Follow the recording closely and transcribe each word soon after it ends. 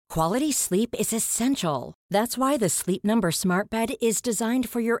Quality sleep is essential. That's why the Sleep Number Smart Bed is designed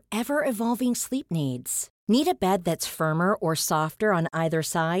for your ever-evolving sleep needs. Need a bed that's firmer or softer on either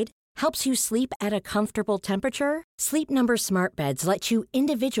side? Helps you sleep at a comfortable temperature? Sleep Number Smart Beds let you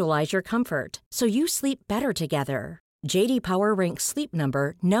individualize your comfort so you sleep better together. J.D. Power ranks Sleep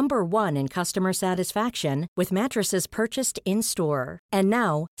Number number 1 in customer satisfaction with mattresses purchased in-store. And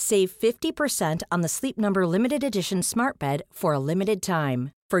now, save 50% on the Sleep Number Limited Edition Smart Bed for a limited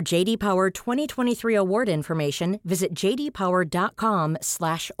time. For J.D. Power 2023 award information, visit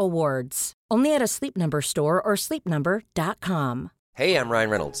jdpower.com/awards. Only at a Sleep Number store or sleepnumber.com. Hey, I'm Ryan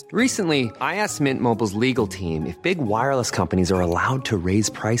Reynolds. Recently, I asked Mint Mobile's legal team if big wireless companies are allowed to raise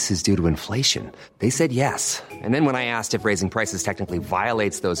prices due to inflation. They said yes. And then when I asked if raising prices technically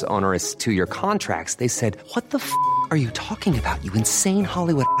violates those onerous 2-year contracts, they said, "What the f*** are you talking about, you insane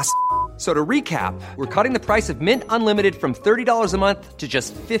Hollywood ass?" So to recap, we're cutting the price of Mint Unlimited from $30 a month to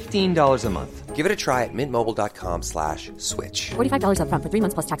just $15 a month. Give it a try at mintmobile.com/switch. $45 up front for 3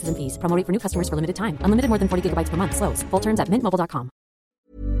 months plus taxes and fees. Promo rate for new customers for limited time. Unlimited more than 40 gigabytes per month. Slows full terms at mintmobile.com.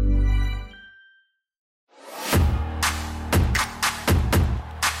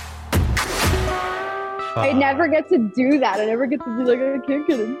 I never get to do that. I never get to be like, I can't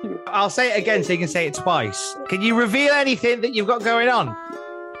get into it. I'll say it again so you can say it twice. Can you reveal anything that you've got going on?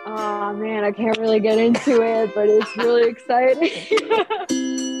 Oh man, I can't really get into it, but it's really exciting.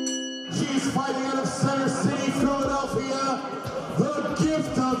 She's fighting out of Center City, Philadelphia. The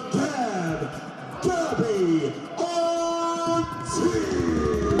gift of gab, Gabby Ortiz.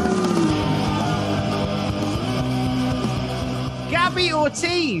 Gabby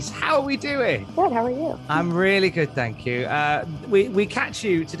Ortiz, how are we doing? Good, how are you? I'm really good, thank you. We catch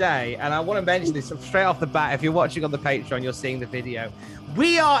you today, and I want to mention this straight off the bat. If you're watching on the Patreon, you're seeing the video.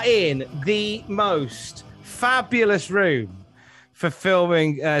 We are in the most fabulous room for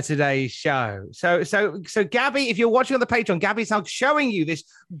filming today's show. So, Gabby, if you're watching on the Patreon, Gabby's now showing you this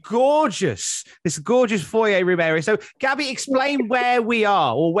gorgeous foyer room area. So, Gabby, explain where we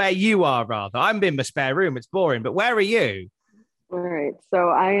are, or where you are, rather. I'm in my spare room. It's boring, but where are you? All right, so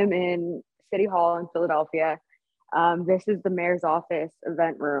I am in City Hall in Philadelphia. This is the mayor's office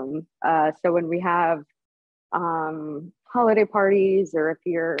event room. So when we have holiday parties, or if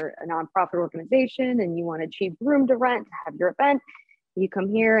you're a nonprofit organization and you want a cheap room to rent to have your event, you come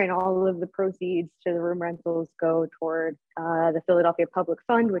here, and all of the proceeds to the room rentals go toward the Philadelphia Public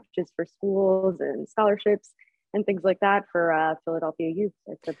Fund, which is for schools and scholarships and things like that for Philadelphia youth.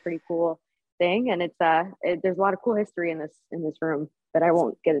 It's a pretty cool thing, and there's a lot of cool history in this room, but I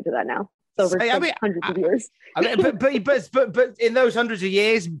won't get into that now. So over hundreds of years. But in those hundreds of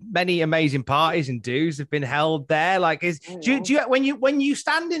years, many amazing parties and do's have been held there. Like, do you when you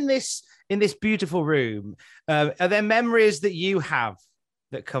stand in this beautiful room, are there memories that you have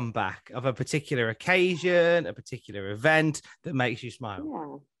that come back of a particular occasion, a particular event that makes you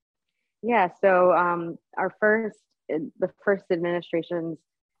smile? Yeah. So the first administration's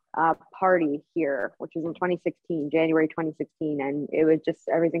party here, which was in January 2016, and it was just,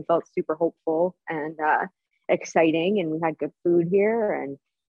 everything felt super hopeful and exciting, and we had good food here, and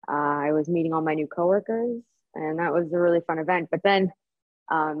I was meeting all my new coworkers, and that was a really fun event. But then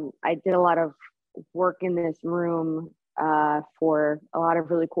I did a lot of work in this room for a lot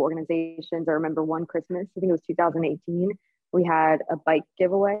of really cool organizations. I remember one Christmas, I think it was 2018, we had a bike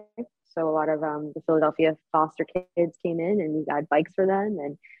giveaway. So a lot of the Philadelphia foster kids came in, and we got bikes for them,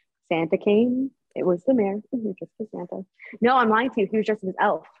 and Santa came. It was the mayor. He was just as Santa. No, I'm lying to you. He was just as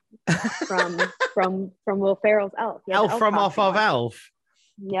Elf from Will Ferrell's Elf. Elf from off of Elf.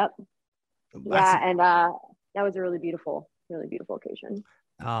 Yep. Yeah, and that was a really beautiful occasion.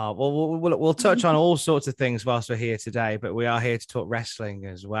 Well, we'll touch on all sorts of things whilst we're here today, but we are here to talk wrestling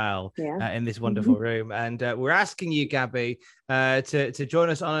as well in this wonderful room. And we're asking you, Gabby, to join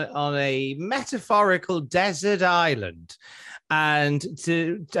us on a metaphorical desert island. And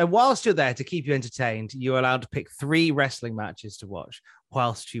whilst you're there, to keep you entertained, you're allowed to pick 3 wrestling matches to watch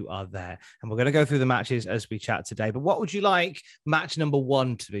whilst you are there. And we're going to go through the matches as we chat today. But what would you like match number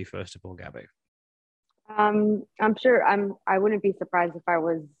 1 to be, first of all, Gabby? I'm sure I wouldn't be surprised if I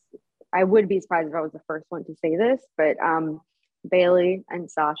would be surprised if I was the first one to say this, but Bayley and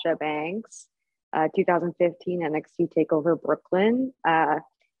Sasha Banks, 2015 NXT TakeOver Brooklyn,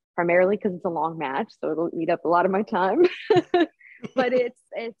 primarily because it's a long match, so it'll eat up a lot of my time. But it's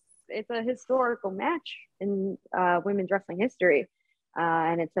a historical match in women's wrestling history,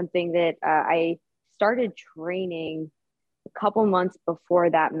 and it's something that I started training a couple months before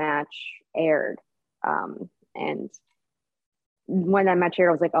that match aired. And when that match aired,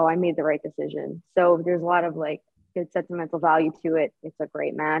 I was like, oh, I made the right decision. So there's a lot of like good sentimental value to it. It's a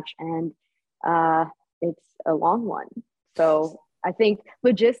great match, and it's a long one. So I think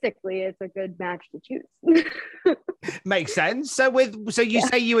logistically, it's a good match to choose. Makes sense. So you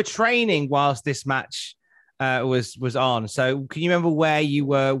say you were training whilst this match was on. So can you remember where you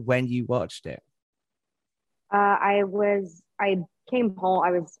were when you watched it? I came home.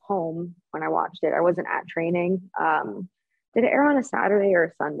 I was home when I watched it. I wasn't at training. Did it air on a Saturday or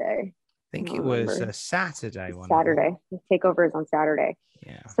a Sunday? I think it was a Saturday. Saturday. The takeover is on Saturday.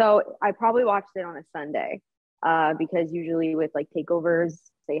 Yeah. So I probably watched it on a Sunday because usually with like takeovers,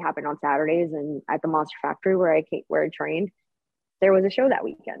 they happen on Saturdays. And at the Monster Factory where I trained, there was a show that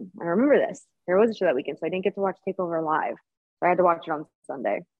weekend. I remember this. There was a show that weekend, so I didn't get to watch Takeover live. So I had to watch it on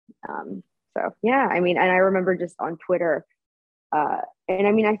Sunday. So yeah, I mean, and I remember just on Twitter. And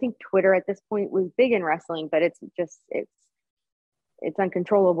I mean, I think Twitter at this point was big in wrestling, but it's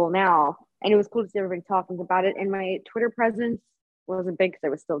uncontrollable now. And it was cool to see everybody talking about it. And my Twitter presence wasn't big because I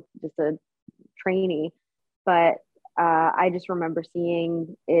was still just a trainee, but I just remember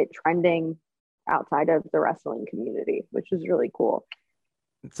seeing it trending outside of the wrestling community, which was really cool.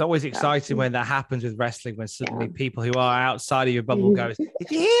 It's always exciting when that happens with wrestling, when suddenly people who are outside of your bubble goes, "Did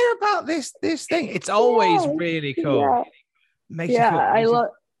you hear about this thing?" It's always really cool. Yeah. Makes you feel, I love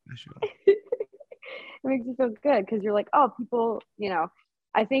it. Makes you feel good because you're like, oh, people,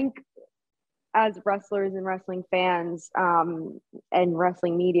 I think as wrestlers and wrestling fans and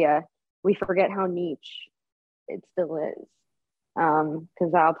wrestling media, we forget how niche it still is.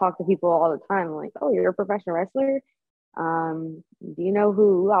 Because I'll talk to people all the time, like, oh, you're a professional wrestler? Do you know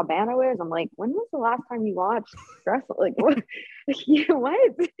who Albano is? I'm like, when was the last time you watched wrestling? Like, what?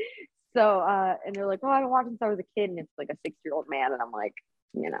 What? So, and they're like, oh, I've been watching since I was a kid, and it's like a 6-year-old man, and I'm like,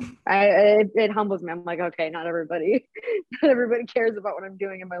 it humbles me. I'm like, okay, not everybody cares about what I'm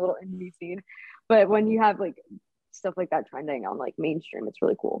doing in my little indie scene, but when you have like stuff like that trending on like mainstream, it's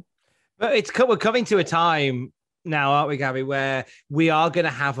really cool. But we're coming to a time now, aren't we, Gabby, where we are going to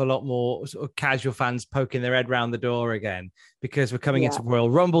have a lot more sort of casual fans poking their head around the door again, because we're coming into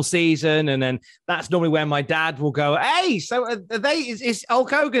Royal Rumble season. And then that's normally when my dad will go, hey, so is Hulk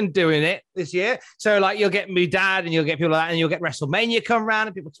Hogan doing it this year? So like you'll get me dad and you'll get people like that, and you'll get WrestleMania come around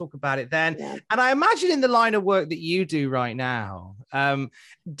and people talk about it then. Yeah. And I imagine in the line of work that you do right now,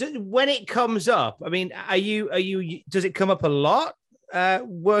 when it comes up, I mean, does it come up a lot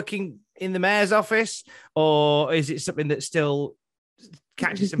working in the mayor's office, or is it something that still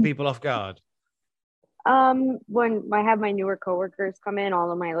catches some people off guard? When I have my newer coworkers come in,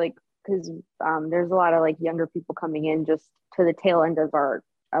 all of my because there's a lot of like younger people coming in just to the tail end of our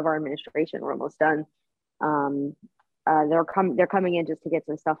administration. We're almost done. They're coming in just to get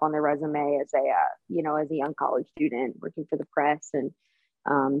some stuff on their resume as a young college student working for the press and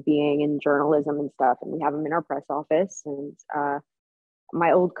being in journalism and stuff. And we have them in our press office, and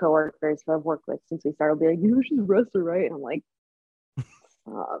my old coworkers who I've worked with since we started will be like, she's a wrestler, right? And I'm like,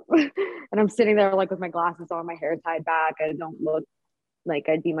 and I'm sitting there like with my glasses on, my hair tied back. I don't look like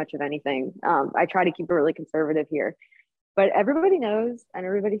I'd be much of anything. I try to keep it really conservative here, but everybody knows and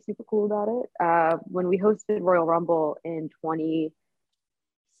everybody's super cool about it. When we hosted Royal Rumble in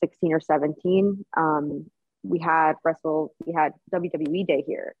 2016 or 17, we had WWE Day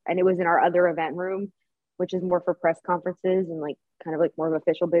here, and it was in our other event room, which is more for press conferences and like kind of like more of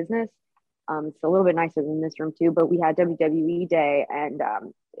official business. It's a little bit nicer than this room too, but we had WWE Day, and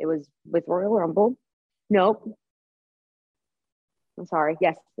it was with Royal Rumble. Nope. I'm sorry.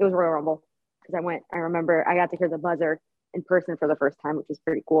 Yes, it was Royal Rumble because I remember I got to hear the buzzer in person for the first time, which was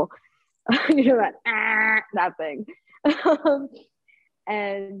pretty cool. That thing.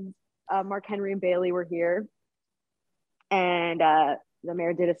 And Mark Henry and Bailey were here, and the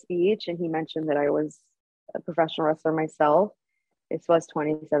mayor did a speech, and he mentioned that I was a professional wrestler myself. This was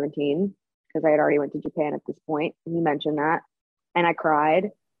 2017 because I had already went to Japan at this point. And he mentioned that, and I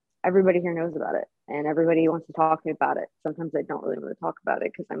cried. Everybody here knows about it, and everybody wants to talk to me about it. Sometimes I don't really want to talk about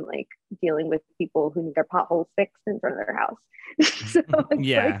it because I'm like dealing with people who need their potholes fixed in front of their house. So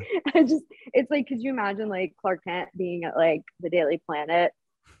it's like, could you imagine like Clark Kent being at like the Daily Planet,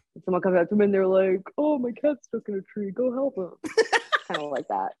 and someone comes up to him and they're like, "Oh, my cat's stuck in a tree. Go help him." Kind of like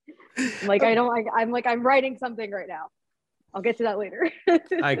that. I'm writing something right now. I'll get to that later.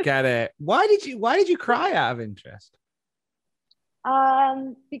 I get it. Why did you cry out of interest?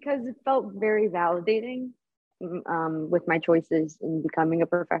 Because it felt very validating with my choices in becoming a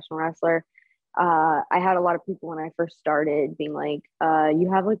professional wrestler. I had a lot of people when I first started being like, you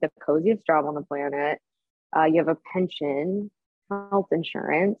have like the coziest job on the planet. You have a pension, health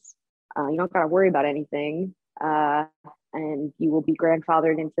insurance. You don't got to worry about anything. and you will be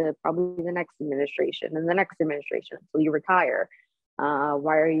grandfathered into probably the next administration and the next administration until you retire.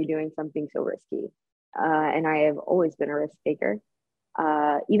 Why are you doing something so risky? And I have always been a risk taker.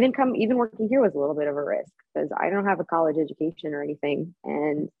 Even working here was a little bit of a risk because I don't have a college education or anything,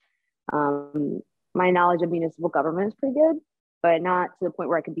 and my knowledge of municipal government is pretty good, but not to the point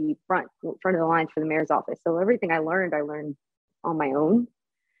where I could be front of the lines for the mayor's office. So everything I learned on my own,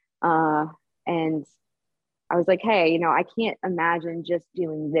 and I was like, hey, I can't imagine just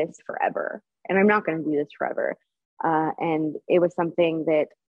doing this forever, and I'm not going to do this forever. And it was something that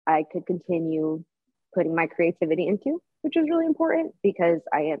I could continue putting my creativity into, which is really important because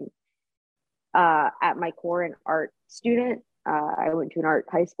I am at my core an art student. I went to an art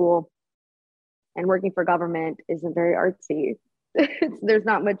high school, and working for government isn't very artsy. There's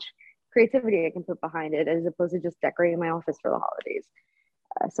not much creativity I can put behind it as opposed to just decorating my office for the holidays.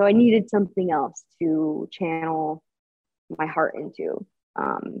 So I needed something else to channel my heart into.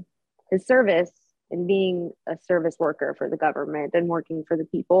 His service and being a service worker for the government and working for the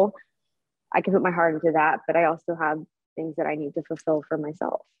people, I can put my heart into that, but I also have things that I need to fulfill for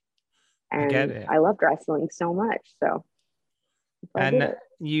myself. And I loved wrestling so much. So and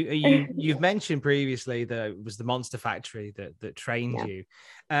you've mentioned previously that it was the Monster Factory that trained you.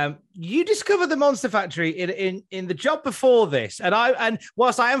 You discovered the Monster Factory in the job before this, and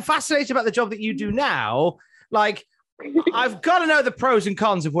whilst I am fascinated about the job that you do now, like I've got to know the pros and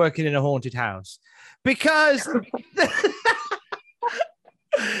cons of working in a haunted house because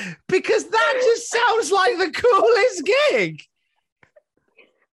because that just sounds like the coolest gig.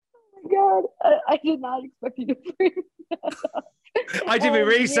 Oh my God, I did not expect you to bring that up. I did my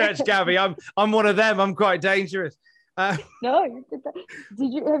research, Gabby. I'm one of them. I'm quite dangerous. No, you did that.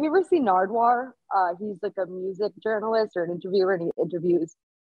 Have you ever seen Nardwar? He's like a music journalist or an interviewer, and he interviews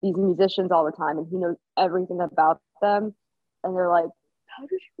these musicians all the time, and he knows everything about them. And they're like, "How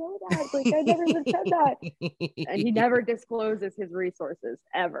did you know that? Like, I never even said that." And he never discloses his resources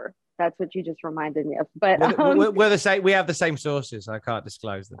ever. That's what you just reminded me of. But we're the same. We have the same sources. I can't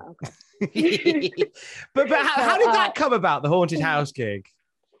disclose them. Okay. but how did that come about? The haunted house gig?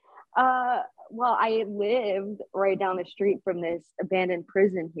 Well, I lived right down the street from this abandoned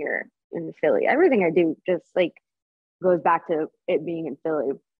prison here in Philly. Everything I do just like goes back to it being in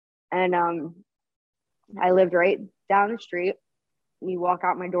Philly. And I lived right down the street. You walk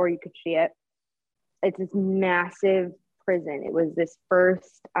out my door, you could see it. It's this massive prison. It was this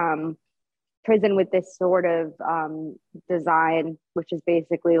first prison with this sort of design, which is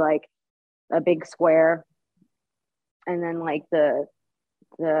basically like a big square, and then like the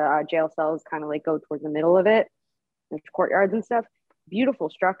jail cells kind of like go towards the middle of it. There's courtyards and stuff. Beautiful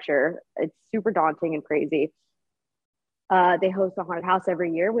structure. It's super daunting and crazy. They host a haunted house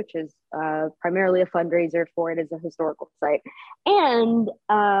every year, which is primarily a fundraiser for it as a historical site. And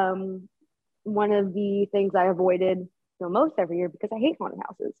one of the things I avoided the most every year, because I hate haunted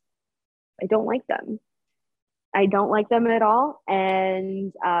houses. I don't like them. I don't like them at all.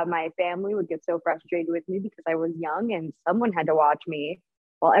 And my family would get so frustrated with me because I was young and someone had to watch me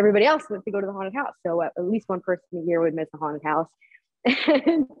while everybody else went to go to the haunted house. So at least one person a year would miss a haunted house.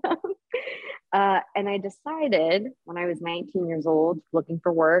 And I decided when I was 19 years old, looking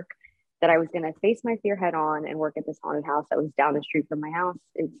for work, that I was going to face my fear head on and work at this haunted house that was down the street from my house.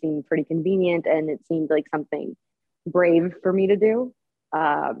 It seemed pretty convenient, and it seemed like something brave for me to do.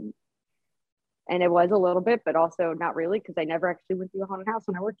 And it was a little bit, but also not really, because I never actually went through a haunted house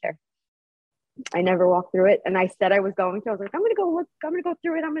when I worked there. I never walked through it. And I said I was going to. I was like, I'm going to go look. I'm going to go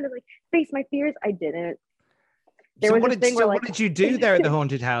through it. I'm going to like face my fears. I didn't. What did you do there at the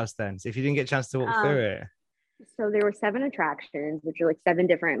haunted house then? So if you didn't get a chance to walk through it? So there were 7 attractions, which are like 7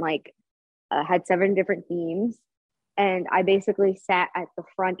 different, had 7 different themes. And I basically sat at the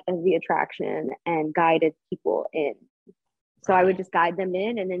front of the attraction and guided people in. So I would just guide them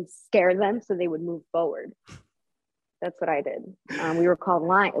in and then scare them so they would move forward. That's what I did. We were called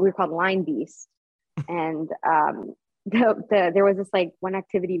Line Beast. And there was this like one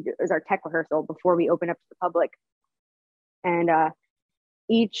activity, it was our tech rehearsal before we opened up to the public. And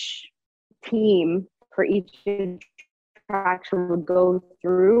each team for each attraction would go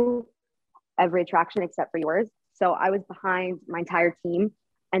through every attraction except for yours. So I was behind my entire team,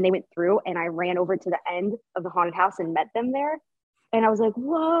 and they went through, and I ran over to the end of the haunted house and met them there. And I was like,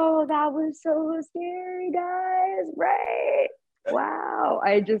 whoa, that was so scary, guys. Right. Wow.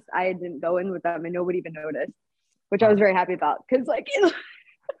 I didn't go in with them, and nobody even noticed, which I was very happy about, because like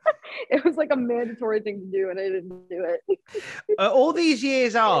it was like a mandatory thing to do, and I didn't do it. All these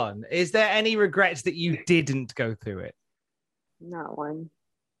years on, is there any regrets that you didn't go through it? Not one.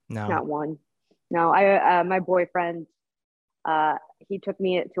 No. Not one. No, I my boyfriend He took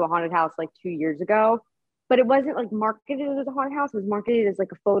me to a haunted house like 2 years ago, but it wasn't like marketed as a haunted house. It was marketed as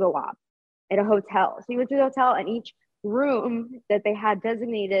like a photo op at a hotel. So you went to the hotel, and each room that they had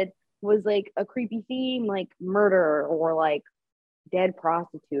designated was like a creepy theme, like murder or like dead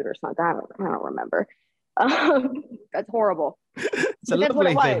prostitute or something. I don't remember. That's horrible. It's a That's what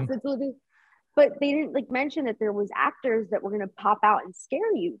lovely it was. thing. It's lovely. But they didn't like mention that there was actors that were going to pop out and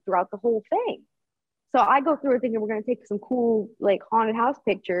scare you throughout the whole thing. So I go through it thinking we're going to take some cool like haunted house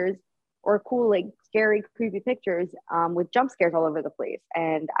pictures or cool like scary creepy pictures with jump scares all over the place,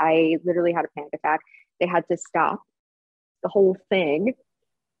 and I literally had a panic attack. They had to stop the whole thing,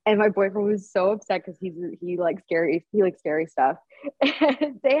 and my boyfriend was so upset because he likes scary stuff.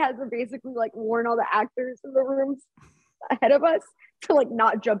 And they had to basically like warn all the actors in the rooms ahead of us to like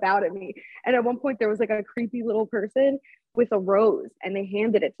not jump out at me. And at one point there was like a creepy little person with a rose, and they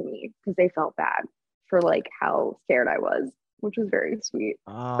handed it to me because they felt bad for like how scared I was, which was very sweet,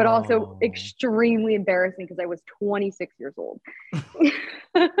 but also extremely embarrassing because I was 26 years old.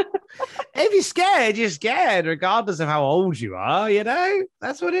 If you're scared, you're scared, regardless of how old you are, you know?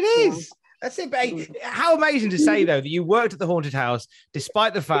 That's what it is. Yeah. That's it. But how amazing to say, though, that you worked at the haunted house,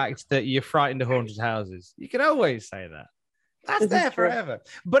 despite the fact that you're frightened of haunted houses. You can always say that. That's there forever.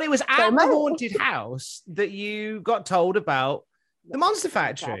 But it was at the haunted house that you got told about the Monster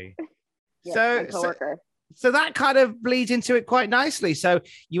Factory. Yes, so that kind of bleeds into it quite nicely. So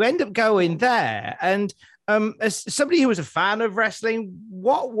you end up going there, and as somebody who was a fan of wrestling,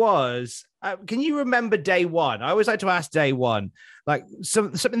 what was can you remember day one? I always like to ask day one, like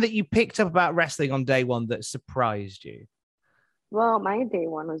something that you picked up about wrestling on day one that surprised you. Well, my day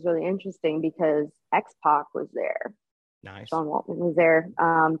one was really interesting because X-Pac was there. Nice. John Waltman was there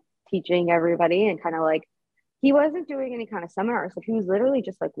teaching everybody, and kind of like, he wasn't doing any kind of seminars. So he was literally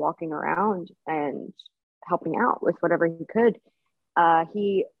just like walking around and helping out with whatever he could.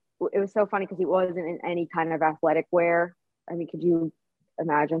 It was so funny because he wasn't in any kind of athletic wear. I mean, could you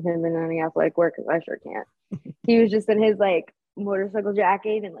imagine him in any athletic wear? Because I sure can't. He was just in his like motorcycle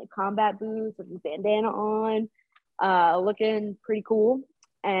jacket and like combat boots with his bandana on, looking pretty cool.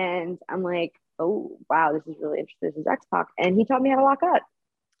 And I'm like, oh wow, this is really interesting. This is X-Pac, and he taught me how to lock up.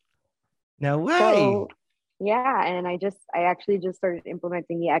 No way. So, yeah, and I actually just started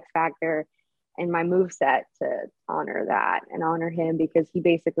implementing the X Factor in my moveset to honor that and honor him, because he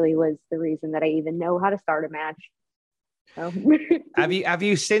basically was the reason that I even know how to start a match. So. Have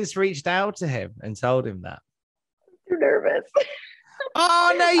you since reached out to him and told him that? I'm too nervous.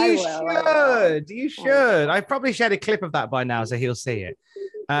 Oh no, you should. You should. I probably shared a clip of that by now, so he'll see it.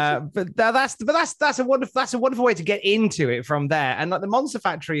 But that's a wonderful way to get into it from there. And like the Monster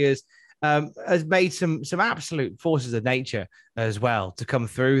Factory has made some absolute forces of nature as well to come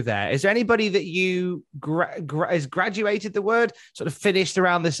through there. Is there anybody that you has graduated the word, sort of finished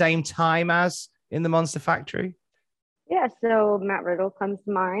around the same time as in the Monster Factory? Yeah, so Matt Riddle comes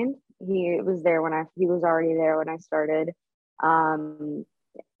to mind. He was already there when I started.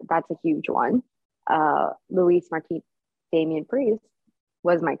 That's a huge one. Luis Martin, Damian Priest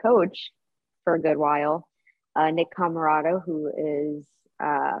was my coach for a good while. Nick Camarado, who is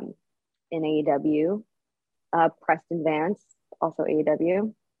in AEW, Preston Vance, also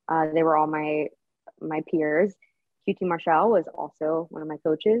AEW. They were all my peers. QT Marshall was also one of my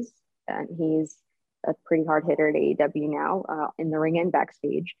coaches, and he's a pretty hard hitter at AEW now, in the ring and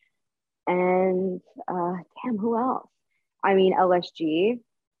backstage. And who else? I mean, LSG, he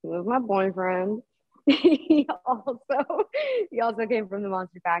was my boyfriend. he also came from the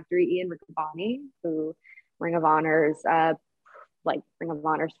Monster Factory. Ian Riccaboni, who Ring of Honor's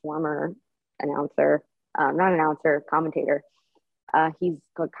former announcer, commentator. He's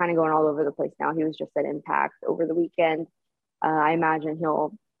kind of going all over the place now. He was just at Impact over the weekend. I imagine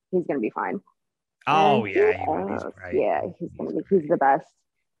he's going to be fine. Oh, and he's great. Yeah, he's the best.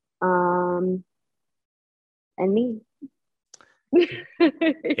 And me.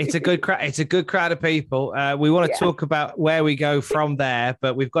 It's a good crowd. It's a good crowd of people. We want to talk about where we go from there,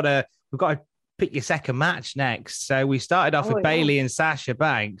 but we've got to pick your second match next. So we started off with Bayley and Sasha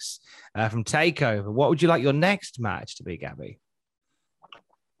Banks from Takeover. What would you like your next match to be, Gabby?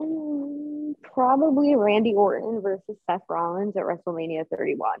 Probably Randy Orton versus Seth Rollins at WrestleMania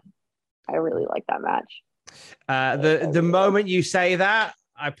 31. I really like that match. The moment you say that,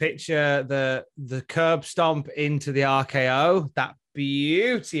 I picture the curb stomp into the RKO. That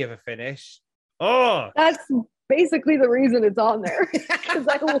beauty of a finish. Oh, that's basically the reason it's on there, because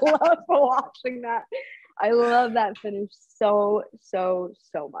I love watching that. I love that finish so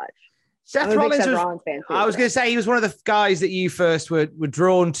much. Seth Rollins I was going to say he was one of the guys that you first were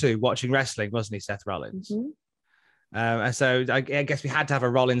drawn to watching wrestling, wasn't he, Seth Rollins? Mm-hmm. And so I guess we had to have a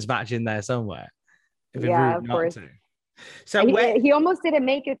Rollins match in there somewhere. It'd be Yeah, rude of not course. to. So He almost didn't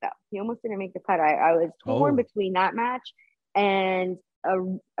make it though. He almost didn't make the cut. I was torn Oh. between that match and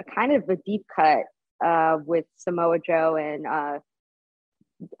a kind of a deep cut with Samoa Joe and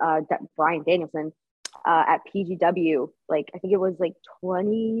Bryan Danielson at PGW. Like I think it was like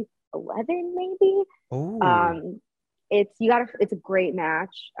 2011 maybe. Oh. It's a great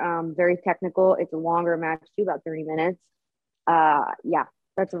match. Very technical. It's a longer match too, about 30 minutes. Yeah,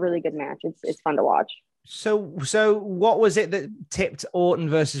 that's a really good match. It's fun to watch. So what was it that tipped Orton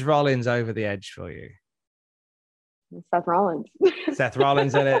versus Rollins over the edge for you? Seth Rollins. Seth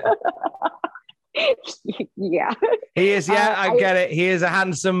Rollins in it. Yeah. He is, I get it. He is a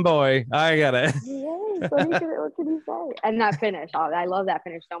handsome boy. I get it. Yes, what can you say? And that finish, I love that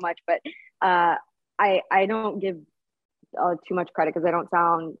finish so much. But I don't give too much credit because I don't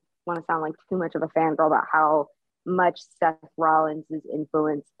want to sound like too much of a fangirl about how much Seth Rollins'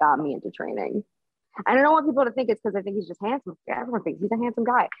 influence got me into training. And I don't want people to think it's because I think he's just handsome. Everyone thinks he's a handsome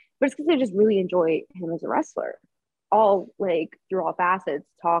guy, but it's because I just really enjoy him as a wrestler. All like through all facets,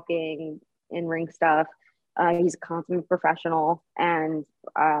 talking, in-ring stuff. He's a consummate professional, and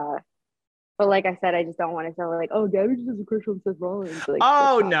but like I said, I just don't want to sound like, oh, Gabby just has a crush on Seth Rollins. Like,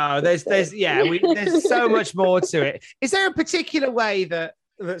 oh no, there's there's so much more to it. Is there a particular way that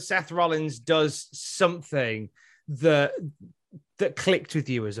Seth Rollins does something that clicked with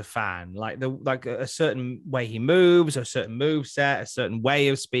you as a fan, like a certain way he moves, a certain move set, a certain way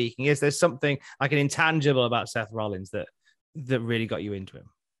of speaking? Is there something like an intangible about Seth Rollins that really got you into him?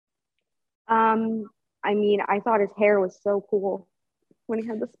 I mean, I thought his hair was so cool when he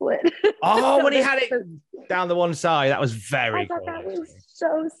had the split. Oh, when he had it down the one side, that was very cool. That was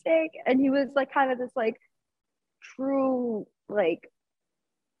so sick. And he was like kind of this like true like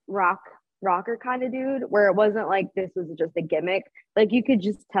rocker kind of dude, where it wasn't like this was just a gimmick. Like you could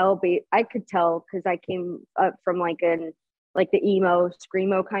just tell, I could tell because I came up from like the emo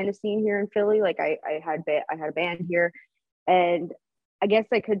screamo kind of scene here in Philly. Like I had a band here, and I guess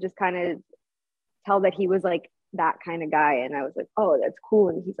I could just kind of tell that he was like that kind of guy, and I was like, oh, that's cool,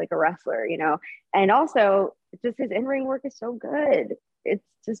 and he's like a wrestler, you know. And also just his in-ring work is so good. It's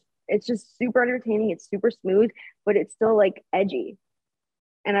just super entertaining. It's super smooth, but it's still like edgy.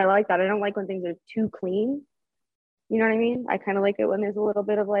 And I like that. I don't like when things are too clean. You know what I mean? I kind of like it when there's a little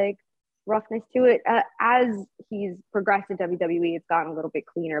bit of like roughness to it. As he's progressed in WWE, it's gotten a little bit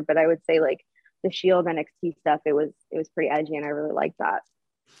cleaner. But I would say like the Shield NXT stuff, it was pretty edgy, and I really liked that.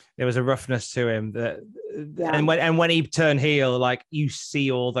 There was a roughness to him and when he turned heel, like you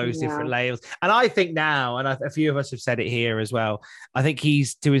see all those different layers. And I think now, and a few of us have said it here as well, I think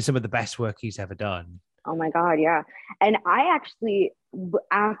he's doing some of the best work he's ever done. Oh my God, yeah. And I actually,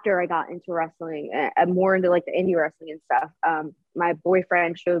 after I got into wrestling and more into like the indie wrestling and stuff, my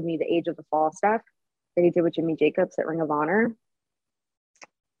boyfriend showed me the Age of the Fall stuff that he did with Jimmy Jacobs at Ring of Honor.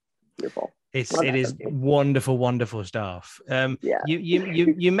 Beautiful. It is wonderful, wonderful stuff.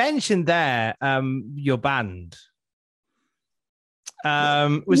 You mentioned there your band.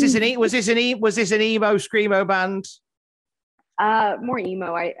 Was this an emo screamo band? More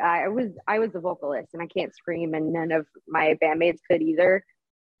emo. I was the vocalist, and I can't scream, and none of my bandmates could either.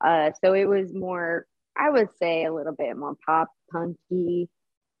 So it was more, I would say, a little bit more pop punky,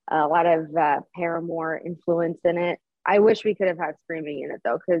 a lot of Paramore influence in it. I wish we could have had screaming in it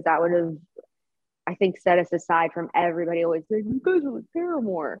though, because that would have, I think, set us aside from everybody always saying, you guys are like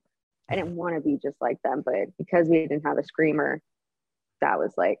Paramore. I didn't want to be just like them, but because we didn't have a screamer, that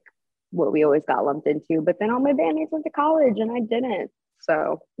was like what we always got lumped into. But then all my bandmates went to college and I didn't.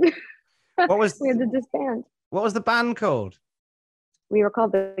 So we had to disband. What was the band called? We were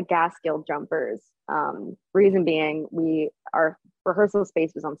called the Gas Guild Jumpers. Reason being, our rehearsal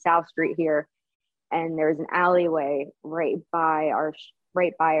space was on South Street here, and there was an alleyway right by our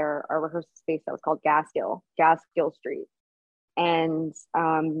rehearsal space that was called Gaskill Street. And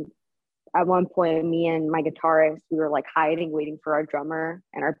at one point, me and my guitarist, we were like hiding, waiting for our drummer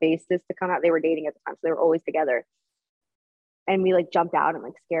and our bassist to come out. They were dating at the time, so they were always together. And we like jumped out and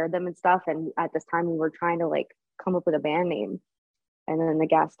like scared them and stuff. And at this time, we were trying to like come up with a band name. And then the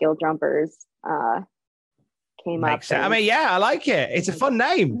Gaskill Jumpers came up. I mean, yeah, I like it. It's a fun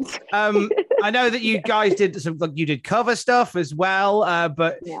name. I know that you guys did you did cover stuff as well.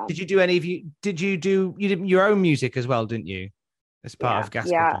 But did you do any of you? You did your own music as well, didn't you? As part of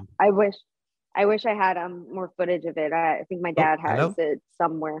Gaskill. Yeah, I wish I had more footage of it. I think my dad has it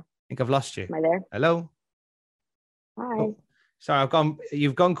somewhere. I think I've lost you. Am I there? Hello. Hi. Oh, sorry,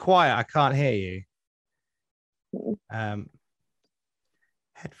 you've gone quiet. I can't hear you.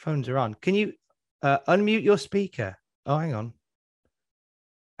 Headphones are on. Can you unmute your speaker? Oh, hang on.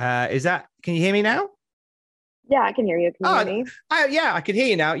 Can you hear me now? Yeah, I can hear you. Can you hear me? Yeah, I can hear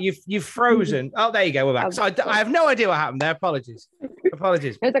you now. You've frozen. Oh, there you go. We're back. So I have no idea what happened there. Apologies.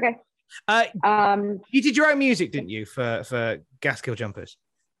 It's okay. You did your own music, didn't you, for Gaskill Jumpers?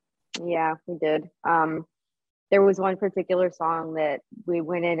 Yeah, we did. There was one particular song that we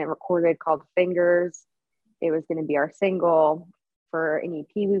went in and recorded called Fingers. It was going to be our single for an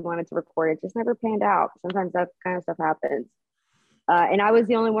EP we wanted to record. It just never panned out. Sometimes that kind of stuff happens. And I was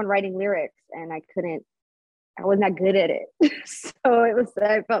the only one writing lyrics, and I wasn't that good at it. So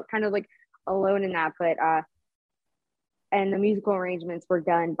I felt kind of like alone in that. But and the musical arrangements were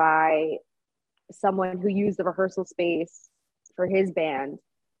done by someone who used the rehearsal space for his band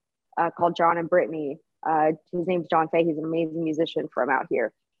called John and Brittany. His name's John Fay. He's an amazing musician from out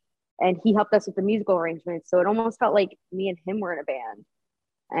here. And he helped us with the musical arrangements. So it almost felt like me and him were in a band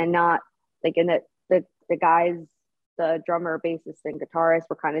and not like in the guys, the drummer, bassist, and guitarist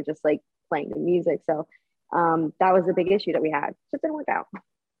were kind of just like playing the music. So that was a big issue that we had. Just didn't work out.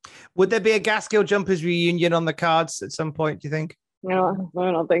 Would there be a Gaskill Jumpers reunion on the cards at some point, do you think? I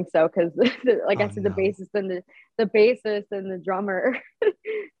don't think so, because like I said, the bassist and the drummer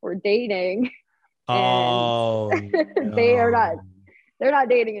were dating. Oh, They're not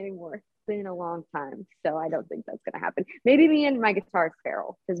dating anymore. It's been a long time, so I don't think that's gonna happen. Maybe me and my guitarist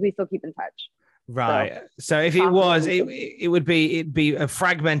Carol, because we still keep in touch. Right. So if it was, it'd be a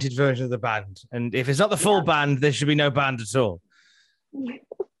fragmented version of the band, and if it's not the full band, there should be no band at all.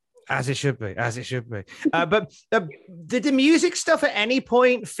 As it should be. But did the music stuff at any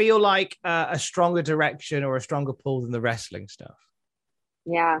point feel like a stronger direction or a stronger pull than the wrestling stuff?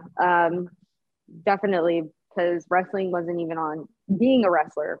 Yeah, definitely, because being a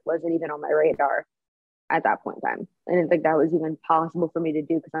wrestler wasn't even on my radar at that point in time. I didn't think that was even possible for me to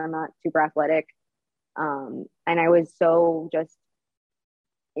do because I'm not super athletic. And I was so just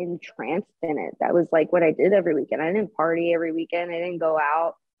entranced in it. That was like what I did every weekend. I didn't party every weekend. I didn't go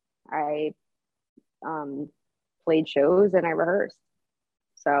out. I played shows and I rehearsed.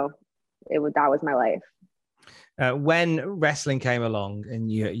 So that was my life. When wrestling came along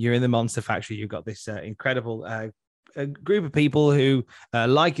and you're in the Monster Factory, you've got this incredible a group of people who,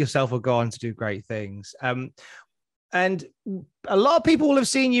 like yourself, will go on to do great things. And a lot of people will have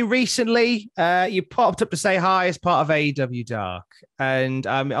seen you recently. You popped up to say hi as part of AEW Dark. And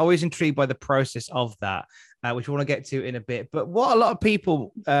I'm always intrigued by the process of that, which we want to get to in a bit. But what a lot of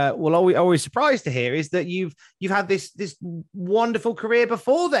people will always surprised to hear is that you've had this wonderful career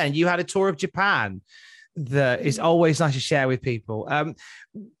before then. You had a tour of Japan that is always nice to share with people.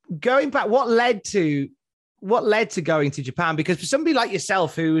 Going back, what led to going to Japan? Because for somebody like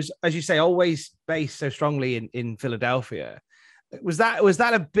yourself, who's, as you say, always based so strongly in Philadelphia, was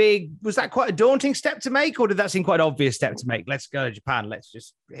that quite a daunting step to make, or did that seem quite an obvious step to make? Let's go to Japan. Let's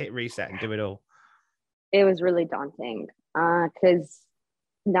just hit reset and do it all. It was really daunting because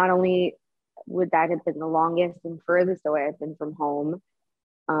not only would that have been the longest and furthest away I've been from home,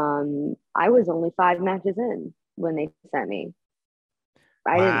 I was only 5 matches in when they sent me.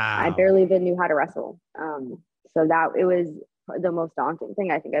 I barely even knew how to wrestle. So it was the most daunting thing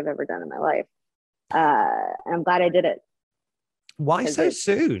I think I've ever done in my life. And I'm glad I did it. Why so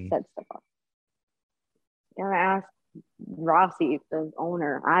soon? Set stuff up. Gotta ask Rossi, the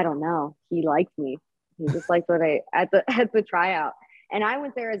owner. I don't know. He liked me. He just liked what at the tryout. And I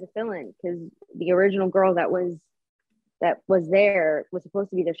went there as a fill-in because the original girl that was there was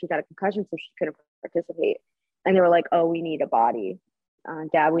supposed to be there. She got a concussion, so she couldn't participate. And they were like, "Oh, we need a body.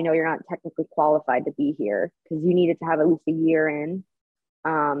 Dad, we know you're not technically qualified to be here because you needed to have at least a year in,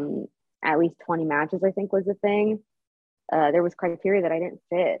 at least 20 matches, I think was the thing." There was criteria that I didn't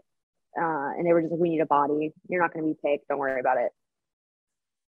fit. And they were just like, "We need a body. You're not going to be picked. Don't worry about it."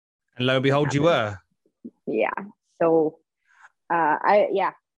 And lo and behold, you were. Yeah. So I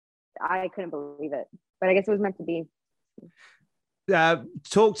couldn't believe it, but I guess it was meant to be.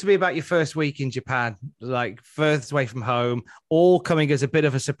 Talk to me about your first week in Japan, like furthest away from home, all coming as a bit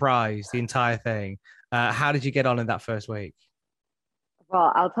of a surprise, the entire thing. How did you get on in that first week?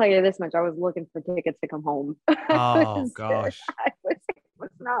 Well, I'll tell you this much. I was looking for tickets to come home. Oh, gosh. It was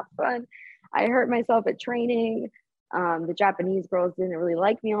not fun. I hurt myself at training. The Japanese girls didn't really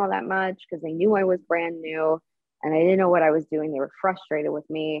like me all that much because they knew I was brand new and I didn't know what I was doing. They were frustrated with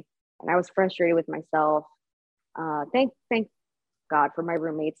me and I was frustrated with myself. Thank God for my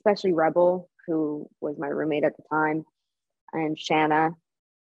roommates, especially Rebel, who was my roommate at the time, and Shanna.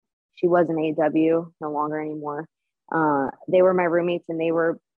 She was an AEW, no longer anymore. They were my roommates and they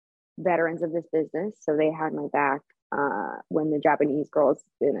were veterans of this business, so they had my back when the Japanese girls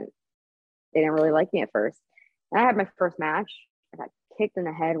didn't really like me at first. And I had my first match. I got kicked in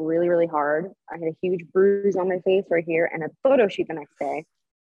the head really, really hard. I had a huge bruise on my face right here and a photo shoot the next day.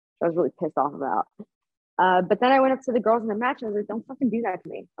 I was really pissed off about. But then I went up to the girls in the match and I was like, don't fucking do that to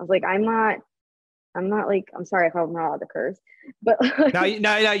me. I was like, I'm not like, I'm sorry if I'm not allowed to curse, but no,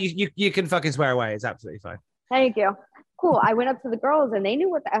 you can fucking swear away. It's absolutely fine. Thank you. Cool. I went up to the girls and they knew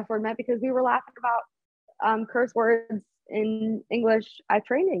what the F word meant because we were laughing about curse words in English at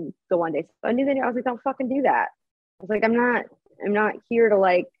training the one day. So I knew they knew. I was like, don't fucking do that. I was like, I'm not here to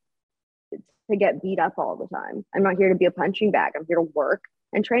like to get beat up all the time. I'm not here to be a punching bag. I'm here to work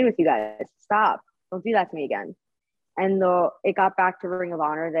and train with you guys. Stop. Don't do that to me again. And though it got back to Ring of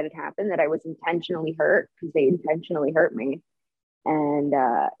Honor that it happened, that I was intentionally hurt because they intentionally hurt me. And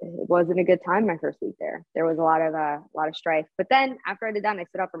it wasn't a good time my first week there. There was a lot of strife. But then after I did that, and I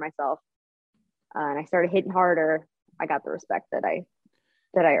stood up for myself and I started hitting harder, I got the respect that I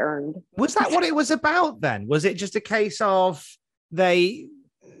earned. Was that what it was about then? Was it just a case of they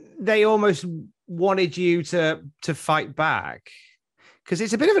almost wanted you to fight back? Because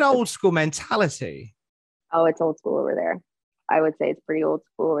it's a bit of an old school mentality. Oh, it's old school over there. I would say it's pretty old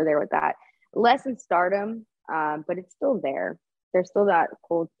school over there with that. Less in Stardom, but it's still there. There's still that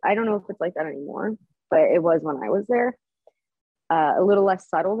cool. I don't know if it's like that anymore, but it was when I was there. A little less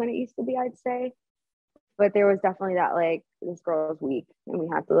subtle than it used to be, I'd say. But there was definitely that, like, this girl is weak and we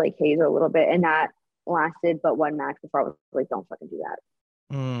have to like haze her a little bit. And that lasted but one match before I was like, don't fucking do that.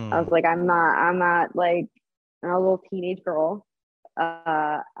 I was like, I'm not like, I'm a little teenage girl.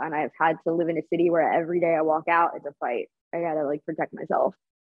 And I've had to live in a city where every day I walk out, it's a fight. I gotta like protect myself.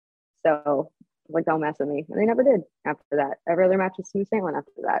 So like, don't mess with me. And they never did after that. Every other match was smooth sailing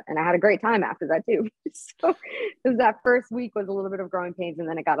after that. And I had a great time after that too. So that first week was a little bit of growing pains and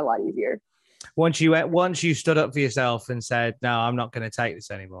then it got a lot easier. Once you stood up for yourself and said, no, I'm not going to take this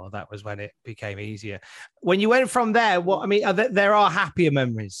anymore, that was when it became easier. When you went from there, there are happier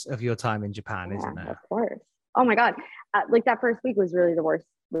memories of your time in Japan, isn't there? Of course. Oh my God. Like that first week was really the worst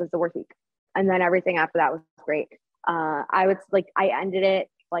week. And then everything after that was great. I ended it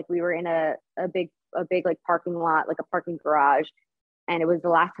like we were in a big like parking lot, like a parking garage. And it was the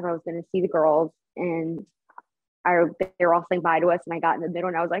last time I was going to see the girls and they were all saying bye to us. And I got in the middle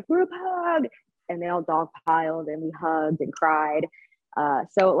and I was like, group hug. And they all dog piled and we hugged and cried.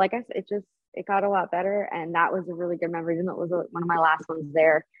 So like I said, it got a lot better. And that was a really good memory. Even though it was one of my last ones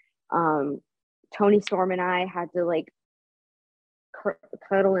there. Toni Storm and I had to like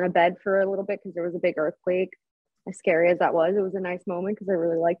cuddle in a bed for a little bit because there was a big earthquake. As scary as that was, it was a nice moment because I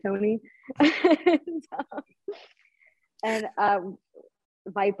really like Toni. and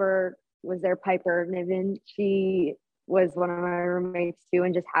Viper was there, Piper Niven. She was one of my roommates too,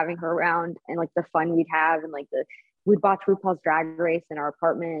 and just having her around and like the fun we'd have and like we'd watch RuPaul's Drag Race in our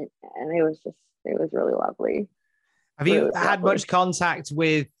apartment, and it was really lovely. Have you had much contact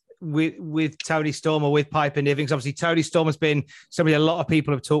with Toni Storm or with Piper Niven? Because obviously Toni Storm has been somebody a lot of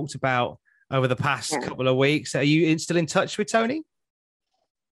people have talked about over the past couple of weeks. Are you still in touch with Toni?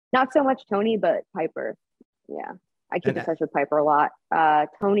 Not so much Toni, but Piper. Yeah, I keep in touch with Piper a lot.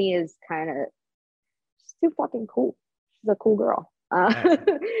 Toni is kind of too fucking cool. She's a cool girl.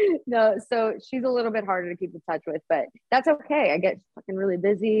 No, so she's a little bit harder to keep in touch with, but that's okay. I get fucking really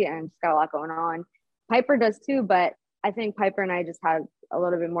busy and just got a lot going on. Piper does too, but I think Piper and I just had a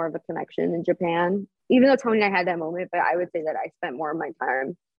little bit more of a connection in Japan, even though Toni and I had that moment, but I would say that I spent more of my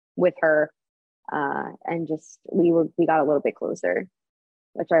time with her. And just, we got a little bit closer,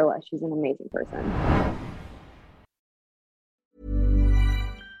 which I love. She's an amazing person.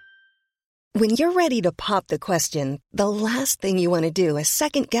 When you're ready to pop the question, the last thing you want to do is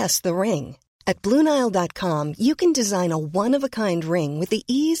second guess the ring. At BlueNile.com, you can design a one-of-a-kind ring with the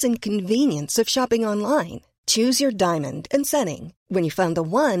ease and convenience of shopping online. Choose your diamond and setting. When you find the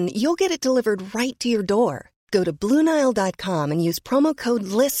one, you'll get it delivered right to your door. Go to BlueNile.com and use promo code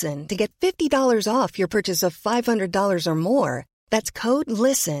LISTEN to get $50 off your purchase of $500 or more. That's code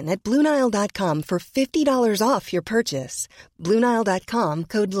LISTEN at BlueNile.com for $50 off your purchase. BlueNile.com,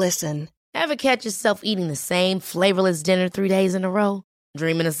 code LISTEN. Ever catch yourself eating the same flavorless dinner 3 days in a row?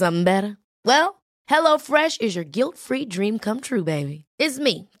 Dreaming of something better? Well, HelloFresh is your guilt-free dream come true, baby. It's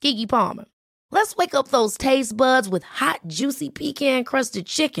me, Keke Palmer. Let's wake up those taste buds with hot, juicy pecan-crusted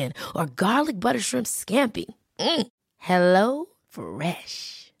chicken or garlic butter shrimp scampi. Hello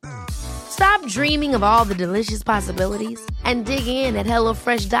Fresh. Stop dreaming of all the delicious possibilities and dig in at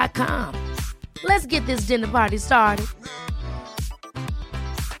HelloFresh.com. Let's get this dinner party started.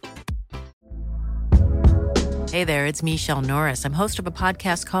 Hey there, it's Michelle Norris. I'm host of a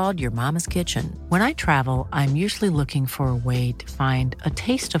podcast called Your Mama's Kitchen. When I travel, I'm usually looking for a way to find a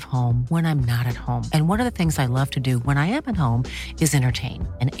taste of home when I'm not at home. And one of the things I love to do when I am at home is entertain.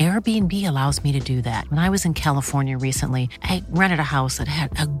 And Airbnb allows me to do that. When I was in California recently, I rented a house that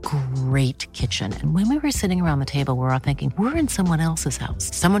had a great kitchen. And when we were sitting around the table, we were all thinking, we're in someone else's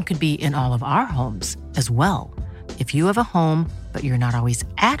house. Someone could be in all of our homes as well. If you have a home, but you're not always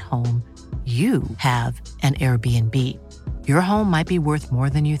at home, you have an Airbnb. Your home might be worth more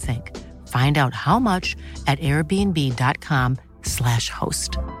than you think. Find out how much at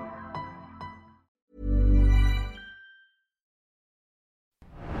airbnb.com/host.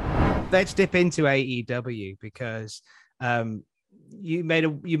 Let's dip into AEW because you made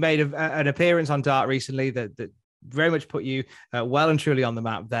an appearance on Dark recently that very much put you well and truly on the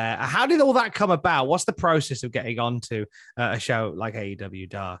map there. How did all that come about? What's the process of getting onto a show like AEW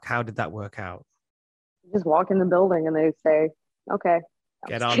Dark? How did that work out? Just walk in the building and they say, okay.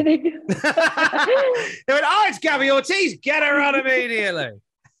 Get on. They went, oh, it's Gabby Ortiz. Get her on immediately.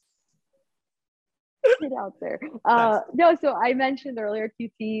 Get out there. No, so I mentioned earlier,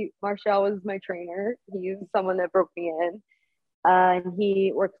 QT Marshall was my trainer. He's someone that broke me in. And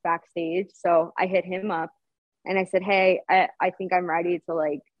he works backstage. So I hit him up. And I said, hey, I think I'm ready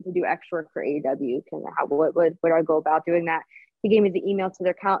to do extra work for AEW. What would I go about doing that? He gave me the email to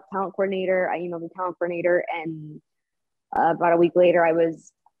their talent coordinator. I emailed the talent coordinator, and about a week later, I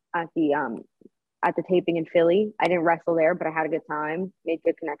was at the taping in Philly. I didn't wrestle there, but I had a good time, made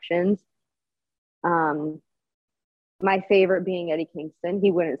good connections. My favorite being Eddie Kingston.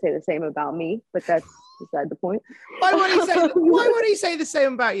 He wouldn't say the same about me, but that's beside the point. Why would he say the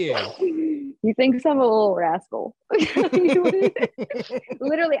same about you? He thinks I'm a little rascal.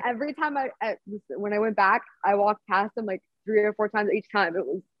 Literally every time when I went back, I walked past him like 3 or 4 times each time. It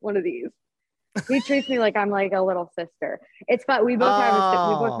was one of these. He treats me like I'm like a little sister. It's fun. We both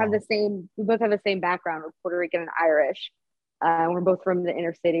have the same background. We're Puerto Rican and Irish. We're both from the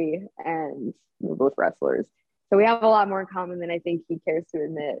inner city, and we're both wrestlers. So we have a lot more in common than I think he cares to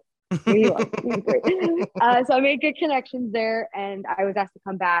admit. He's great. So I made good connections there, and I was asked to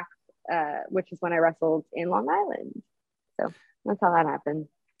come back, which is when I wrestled in Long Island. So that's how that happened.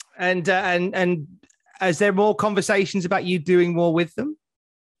 And is there more conversations about you doing more with them?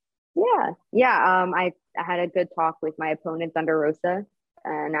 Yeah. I had a good talk with my opponent, Thunder Rosa,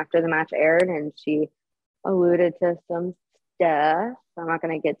 and after the match aired, and she alluded to some stuff. I'm not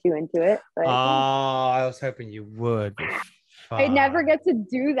going to get too into it. But I was hoping you would. I never get to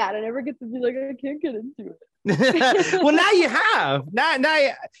do that. I never get to be like, I can't get into it. Well, now you have. Now,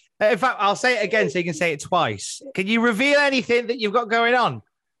 in fact, I'll say it again so you can say it twice. Can you reveal anything that you've got going on?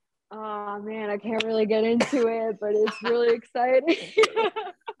 Oh, man, I can't really get into it, but it's really exciting.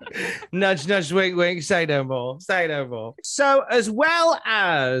 Nudge, nudge, wink, wink. Say no more. Say no more. So, as well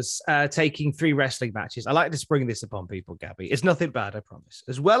as taking 3 wrestling matches, I like to spring this upon people, Gabby. It's nothing bad, I promise.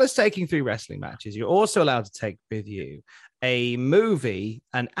 As well as taking 3 wrestling matches, you're also allowed to take with you a movie,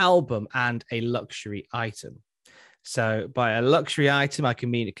 an album, and a luxury item. So by a luxury item, I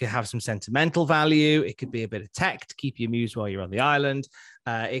can mean it could have some sentimental value. It could be a bit of tech to keep you amused while you're on the island.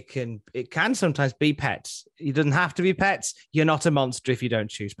 It can sometimes be pets. It doesn't have to be pets. You're not a monster if you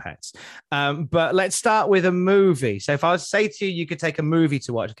don't choose pets. But let's start with a movie. So if I was to say to you, you could take a movie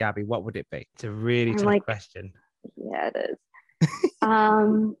to watch, Gabby, what would it be? It's a really tough question. Yeah, it is.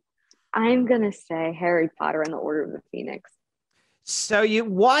 I'm going to say Harry Potter and the Order of the Phoenix. So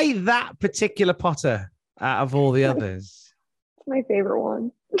why that particular Potter out of all the others? It's my favorite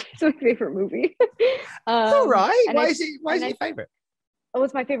one. It's my favorite movie. All right. Why is it your favorite? Oh,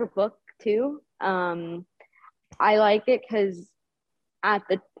 it's my favorite book too. I like it because at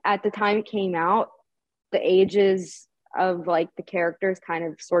the time it came out, the ages of like the characters kind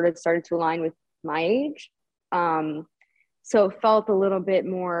of sort of started to align with my age. So it felt a little bit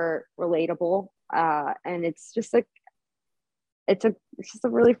more relatable. And it's just it's just a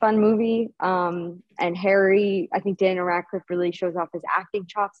really fun movie. And Harry, I think Daniel Radcliffe really shows off his acting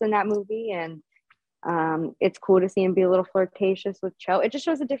chops in that movie. And it's cool to see him be a little flirtatious with Cho. It just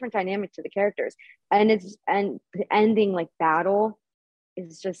shows a different dynamic to the characters. And the ending like battle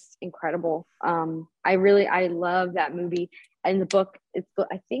is just incredible. I love that movie. And the book,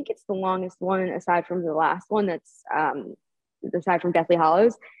 I think it's the longest one aside from the last one that's aside from Deathly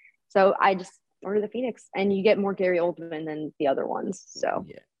Hallows. So I just Order of the Phoenix, and you get more Gary Oldman than the other ones. So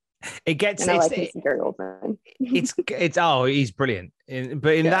yeah, it gets. And I like Gary Oldman. He's brilliant.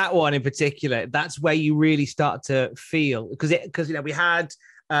 But in that one in particular, that's where you really start to feel because we had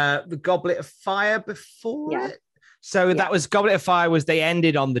the Goblet of Fire before it. So that was Goblet of Fire. They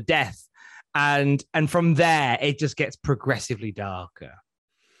ended on the death And from there, it just gets progressively darker.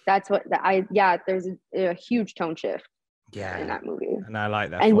 That's what there's a huge tone shift in that movie. And I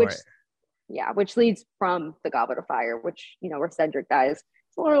like that and for it. Yeah, which leads from the Goblet of Fire, which, where Cedric dies.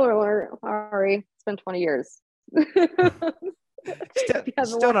 Spoiler alert, sorry, it's been 20 years.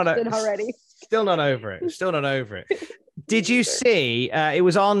 Still not over it. Still not over it. Did you see? It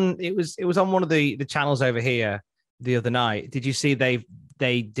was on one of the channels over here the other night. Did you see they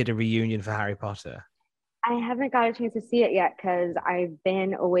did a reunion for Harry Potter? I haven't got a chance to see it yet because I've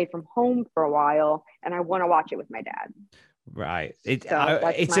been away from home for a while, and I want to watch it with my dad. Right.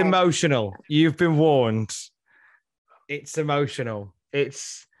 It's emotional. You've been warned. It's emotional.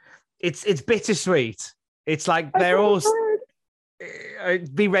 It's bittersweet. It's like they're all.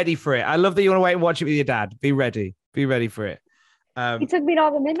 Be ready for it. I love that you want to wait and watch it with your dad. Be ready. Be ready for it. He took me to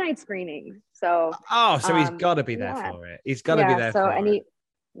all the midnight screenings. So. So he's got to be there for it. He's got to be there.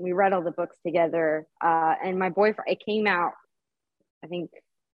 We read all the books together. And my boyfriend. It came out, I think,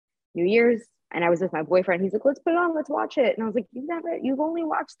 New Year's. And I was with my boyfriend. He's like, let's put it on. Let's watch it. And I was like, you've only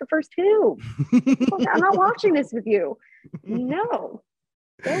watched the first two. I'm not watching this with you. No,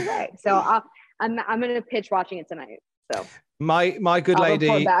 go away. So I'm going to pitch watching it tonight. So my good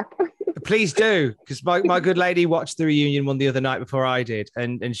lady, please do. Because my good lady watched the reunion one the other night before I did.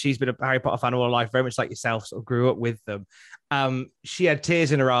 And she's been a Harry Potter fan all her life, very much like yourself, sort of grew up with them. She had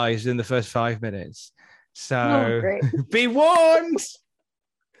tears in her eyes in the first 5 minutes. So be warned.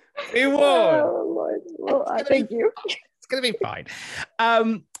 Be warned. Thank you. It's going to be fine.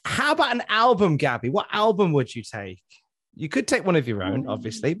 How about an album, Gabby? What album would you take? You could take one of your own,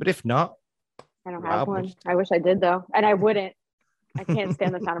 obviously, but if not, I don't have one. I wish I did, though, and I wouldn't. I can't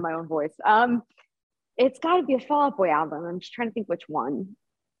stand the sound of my own voice. It's got to be a Fall Out Boy album. I'm just trying to think which one.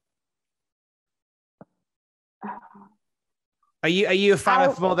 Are you a fan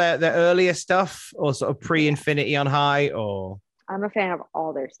of more the earlier stuff, or sort of pre-Infinity on High, or? I'm a fan of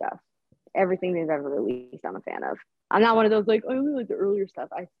all their stuff. Everything they've ever released, I'm a fan of. I'm not one of those like, I only like the earlier stuff.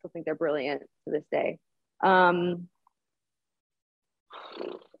 I still think they're brilliant to this day. I'm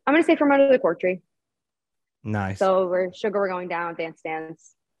going to say From Under the Cork Tree. Nice. So Sugar We're Going Down, Dance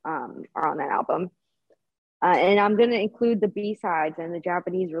Dance are on that album. And I'm going to include the B-sides and the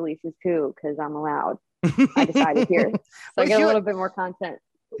Japanese releases too, because I'm allowed. I decided here. So I get a little bit more content.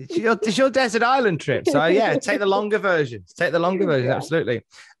 It's your desert island trip. So yeah, take the longer versions. Absolutely.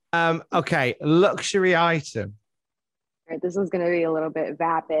 Okay, luxury item. All right, this one's going to be a little bit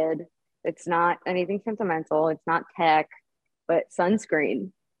vapid. It's not anything sentimental. It's not tech, but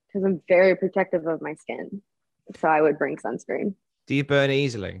sunscreen, because I'm very protective of my skin. So I would bring sunscreen. Do you burn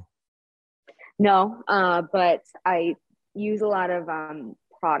easily? No, but I use a lot of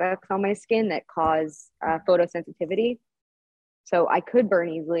products on my skin that cause photosensitivity. So I could burn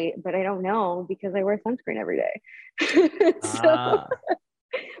easily, but I don't know because I wear sunscreen every day.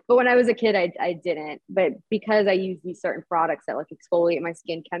 But when I was a kid, I didn't. But because I use these certain products that like exfoliate my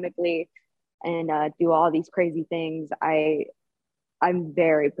skin chemically and do all these crazy things, I'm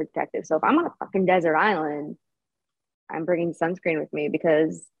very protective. So if I'm on a fucking desert island, I'm bringing sunscreen with me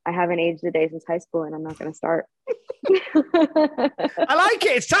because I haven't aged a day since high school and I'm not going to start. I like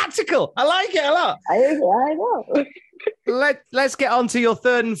it. It's tactical. I like it a lot. I know. Let's get on to your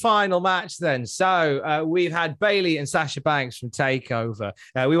third and final match then. So we've had Bayley and Sasha Banks from TakeOver.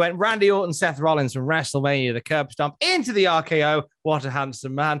 We went Randy Orton, Seth Rollins from WrestleMania, the curb stomp into the RKO. What a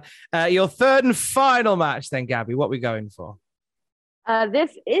handsome man. Your third and final match then, Gabby. What are we going for?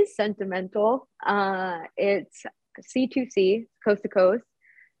 This is sentimental. It's C2C, Coast to Coast,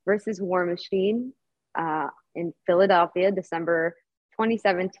 versus War Machine in Philadelphia, December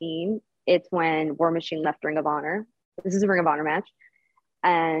 2017. It's when War Machine left Ring of Honor. This is a Ring of Honor match.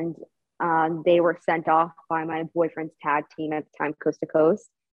 And they were sent off by my boyfriend's tag team at the time, Coast to Coast.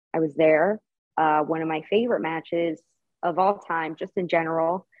 I was there. One of my favorite matches of all time, just in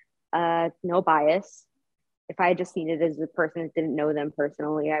general, no bias. If I had just seen it as a person that didn't know them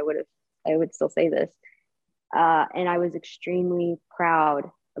personally, I would still say this. And I was extremely proud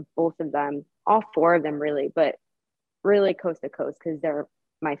of both of them, all four of them really, but really Coast to Coast because they're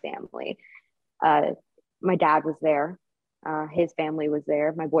my family. My dad was there. His family was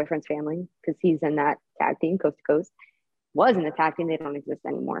there. My boyfriend's family, because he's in that tag team, Coast to Coast, was in the tag team. They don't exist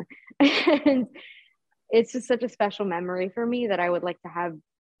anymore. And it's just such a special memory for me that I would like to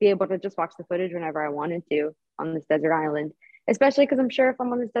be able to just watch the footage whenever I wanted to on this desert island. Especially because I'm sure if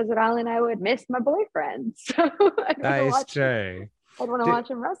I'm on this desert island, I would miss my boyfriend. So that is true. I'd want to watch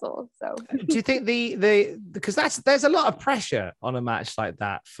him wrestle. So do you think because there's a lot of pressure on a match like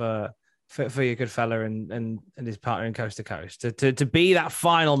that for for your good fella and his partner in Coast to Coast to be that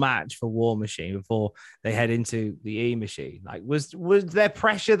final match for War Machine before they head into the E Machine. Like, was there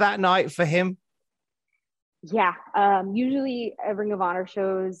pressure that night for him? Yeah. Usually at Ring of Honor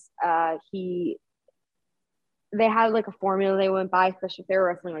shows, they had like a formula they went by, especially if they were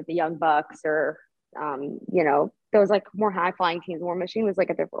wrestling like the Young Bucks or, those like more high flying teams. War Machine was like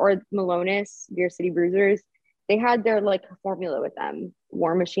a different, or Malonis, Beer City Bruisers. They had their like formula with them.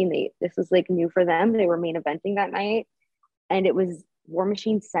 War Machine, this was like new for them. They were main eventing that night, and it was War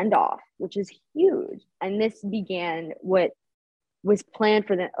Machine send off, which is huge. And this began what was planned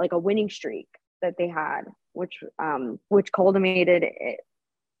for like a winning streak that they had, which culminated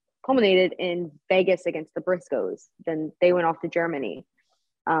in Vegas against the Briscoes. Then they went off to Germany.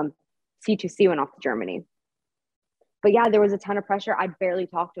 C2C went off to Germany. But yeah, there was a ton of pressure. I barely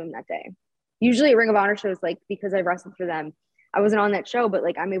talked to him that day. Usually at Ring of Honor shows, like, because I wrestled for them, I wasn't on that show, but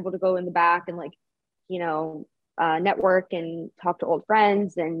like I'm able to go in the back and like, network and talk to old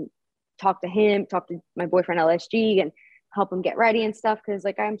friends and talk to my boyfriend LSG and help him get ready and stuff. Cause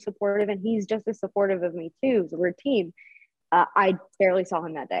like I'm supportive and he's just as supportive of me too. So we're a team. I barely saw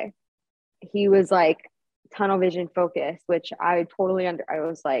him that day. He was like tunnel vision focused, which I totally I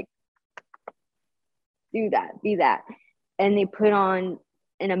was like, do that, be that. And they put on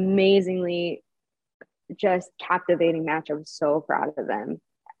an amazingly just captivating match. I was so proud of them.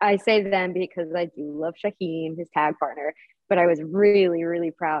 I say them because I do love Shaheem, his tag partner, but I was really,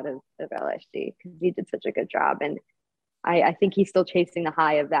 really proud of LSG because he did such a good job. And I think he's still chasing the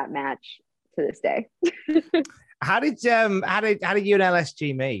high of that match to this day. How did you and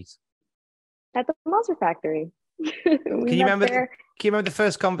LSG meet? At the Monster Factory. Can you remember the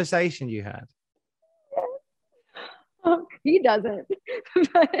first conversation you had? He doesn't.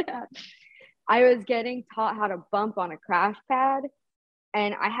 But, I was getting taught how to bump on a crash pad,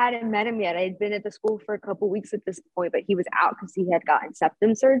 and I hadn't met him yet. I had been at the school for a couple weeks at this point, but he was out because he had gotten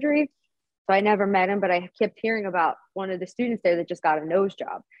septum surgery. So I never met him, but I kept hearing about one of the students there that just got a nose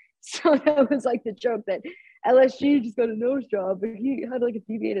job. So that was like the joke that LSG just got a nose job, but he had like a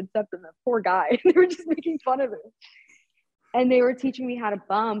deviated septum. That poor guy. They were just making fun of him. And they were teaching me how to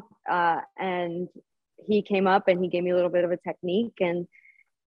bump. And he came up and he gave me a little bit of a technique. And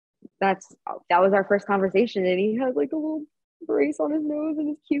that was our first conversation. And he had like a little brace on his nose and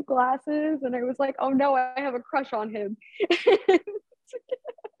his cute glasses. And I was like, oh no, I have a crush on him.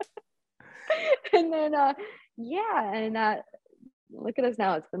 And then, look at us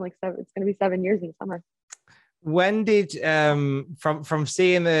now. It's been like it's going to be 7 years in the summer. When did from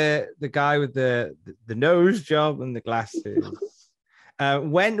seeing the guy with the nose job and the glasses,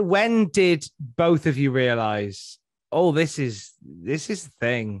 when did both of you realize, oh, this is the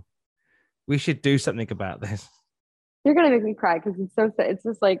thing, we should do something about this? You're gonna make me cry because it's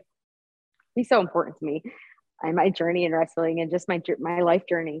just like he's so important to me and my journey in wrestling and just my life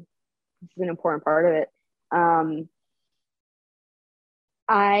journey. This is an important part of it.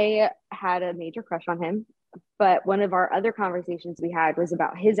 I had a major crush on him, but one of our other conversations we had was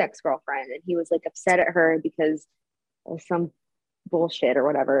about his ex-girlfriend, and he was like upset at her because of some bullshit or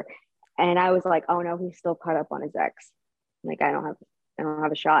whatever. And I was like, oh no, he's still caught up on his ex. Like, I don't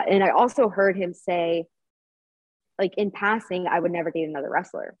have a shot. And I also heard him say, like, in passing, I would never date another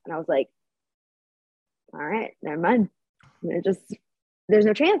wrestler. And I was like, all right, never mind. There's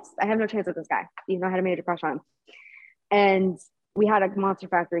no chance. I have no chance with this guy, even though I had a major crush on him. And we had a Monster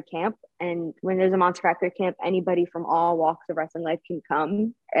Factory camp. And when there's a Monster Factory camp, anybody from all walks of wrestling life can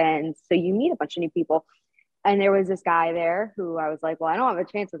come. And so you meet a bunch of new people. And there was this guy there who I was like, well, I don't have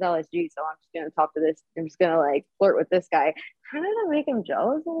a chance with LSG, so I'm just going to talk to this. I'm just going to like flirt with this guy. Kind of to make him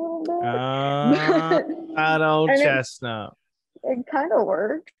jealous a little bit. That old chestnut. It kind of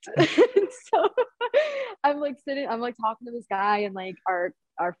worked. So I'm like talking to this guy, and like our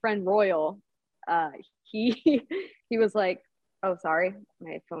friend Royal, he was like, oh, sorry,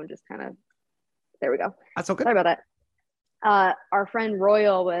 my phone just kind of, there we go. That's okay. Sorry about that. Our friend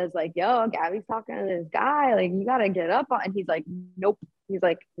Royal was like, yo, Gabby's talking to this guy, like, you gotta get up on. And he's like, nope. He's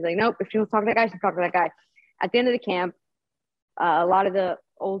like, nope, if she wants to talk to that guy, she'll talk to that guy. At the end of the camp, a lot of the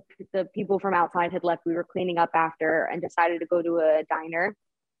people from outside had left. We were cleaning up after and decided to go to a diner.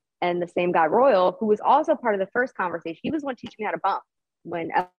 And the same guy, Royal, who was also part of the first conversation, he was one teaching me how to bump when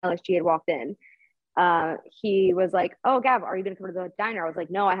LSG had walked in. He was like, oh, Gab, are you going to come to the diner? I was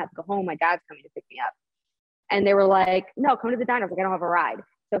like, no, I have to go home. My dad's coming to pick me up. And they were like, no, come to the diner. I was like, I don't have a ride.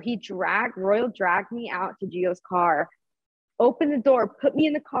 So Royal dragged me out to Gio's car, opened the door, put me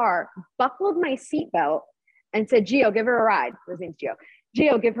in the car, buckled my seatbelt, and said, Gio, give her a ride. His name's Gio.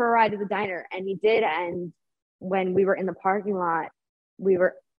 Gio, give her a ride to the diner. And he did. And when we were in the parking lot, we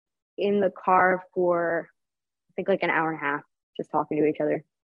were in the car for, I think, like an hour and a half, just talking to each other,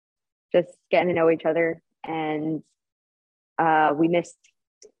 just getting to know each other. And we missed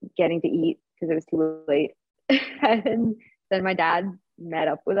getting to eat because it was too late. And then my dad met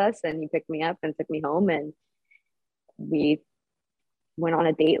up with us and he picked me up and took me home, and we went on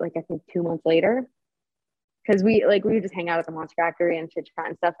a date, like I think 2 months later, because we would just hang out at the Monster Factory and chit chat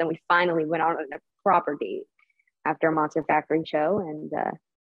and stuff. Then we finally went out on a proper date after a Monster Factory show, and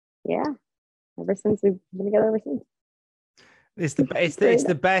yeah, ever since we've been together ever since. It's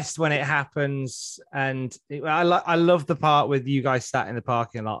the best when it happens, and I love the part with you guys sat in the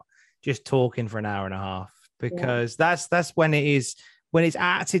parking lot just talking for an hour and a half, because that's when it's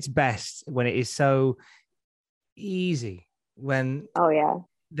at its best, when it is so easy, when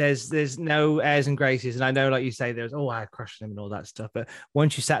there's no airs and graces. And I know, like you say, there's I crushed him and all that stuff, but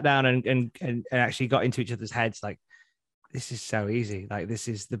once you sat down and actually got into each other's heads, like, this is so easy, like this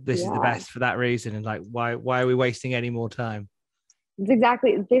is the best for that reason, and like why are we wasting any more time?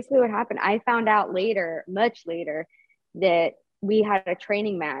 It's basically what happened. I found out later, much later, that we had a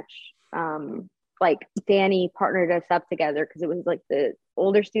training match. Like Danny partnered us up together because it was like the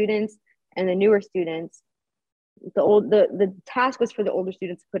older students and the newer students. The task was for the older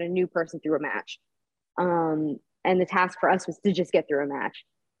students to put a new person through a match. And the task for us was to just get through a match.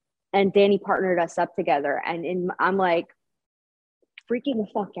 And Danny partnered us up together. And I'm like freaking the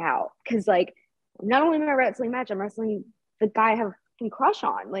fuck out. Cause like, not only am I wrestling match, I'm wrestling the guy I have a crush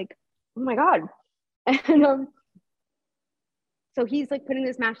on. Like, oh my God. And so he's like putting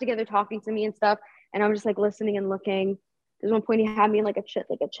this match together, talking to me and stuff. And I'm just like listening and looking. There's one point he had me in like a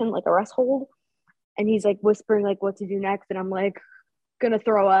rest hold. And he's like whispering like what to do next. And I'm like gonna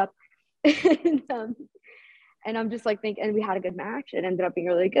throw up. And I'm just like thinking, and we had a good match. It ended up being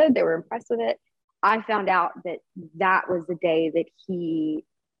really good. They were impressed with it. I found out that was the day that he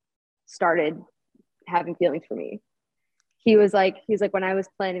started having feelings for me. He was like, when I was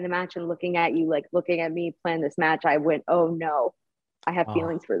planning the match and looking at you, like looking at me plan this match, I went, oh no, I have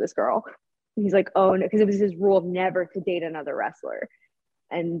feelings for this girl. He's like, oh no, because it was his rule of never to date another wrestler.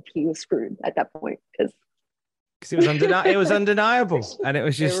 And he was screwed at that point because it was undeniable, and it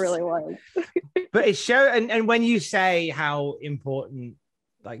was just, it really was. But it showed, and when you say how important,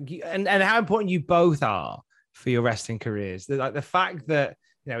 like, and how important you both are for your wrestling careers, like the fact that,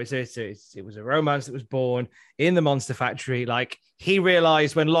 you know, it was a romance that was born in the Monster Factory. Like, he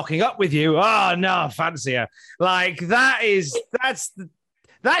realized when locking up with you, oh no, fancier. Like, that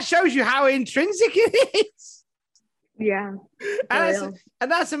shows you how intrinsic it is. Yeah. And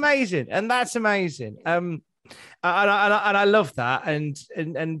that's amazing. And I love that. And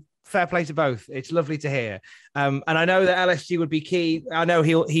fair play to both. It's lovely to hear. And I know that LSG would be key. I know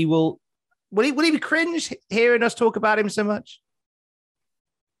he will he be cringe hearing us talk about him so much?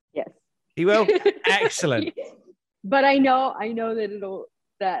 Yes. He will? Excellent. But I know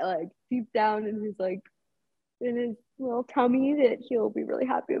that like deep down in his like, in his little tummy, that he'll be really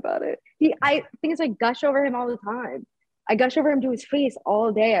happy about it. I think it's like gush over him all the time. I gush over him to his face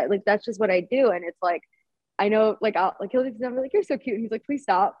all day. Like, that's just what I do. And it's like, I know, like, he'll just be like, you're so cute. And he's like, please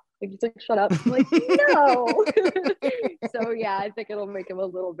stop. Like, just like, shut up. I'm like, no. So yeah, I think it'll make him a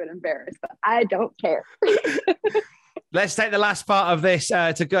little bit embarrassed, but I don't care. Let's take the last part of this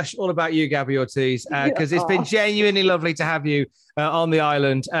to gush all about you, Gabby Ortiz, because it's been genuinely lovely to have you on the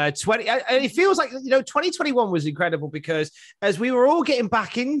island. It feels like, 2021 was incredible because as we were all getting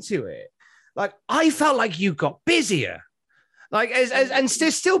back into it, like, I felt like you got busier. Like, and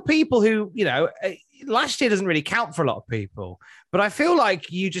there's still people who, last year doesn't really count for a lot of people, but I feel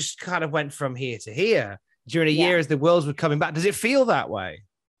like you just kind of went from here to here during a year as the worlds were coming back. Does it feel that way?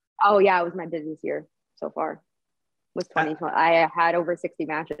 Oh yeah, it was my busiest year so far. Was 2020. I had over 60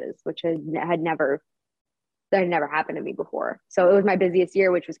 matches, which had never happened to me before. So it was my busiest year,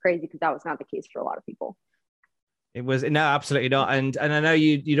 which was crazy because that was not the case for a lot of people. It was, no, absolutely not. And I know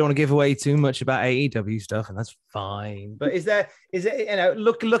you don't want to give away too much about AEW stuff, and that's fine. But is it,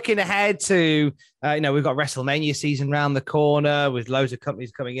 looking ahead to, we've got WrestleMania season around the corner with loads of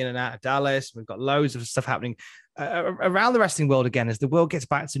companies coming in and out of Dallas. We've got loads of stuff happening around the wrestling world again as the world gets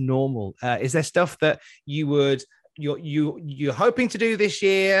back to normal. Is there stuff that you're hoping to do this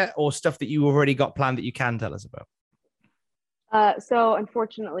year, or stuff that you already got planned that you can tell us about? So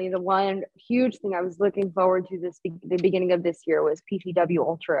unfortunately, the one huge thing I was looking forward to the beginning of this year was PTW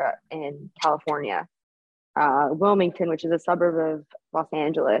Ultra in California, Wilmington, which is a suburb of Los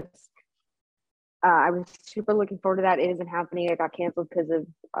Angeles. I was super looking forward to that. It isn't happening. It got canceled because of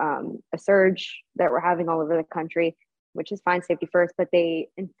a surge that we're having all over the country, which is fine, safety first. But they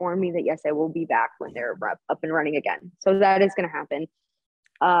informed me that yes, I will be back when they're up and running again. So that is going to happen.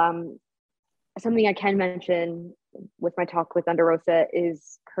 Something I can mention with my talk with Thunder Rosa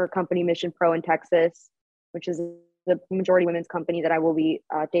is her company Mission Pro in Texas, which is the majority women's company that I will be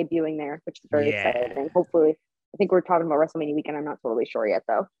debuting there, which is very exciting. Hopefully, I think we're talking about WrestleMania weekend. I'm not totally sure yet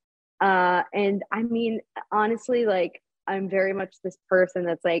though. And I mean, honestly, like I'm very much this person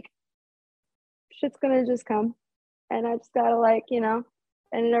that's like, shit's gonna just come, and I just gotta like, you know,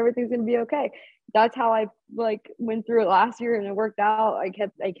 and everything's gonna be okay. That's how I like went through it last year, and it worked out. I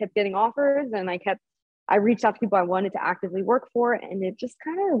kept getting offers, and I reached out to people I wanted to actively work for, and it just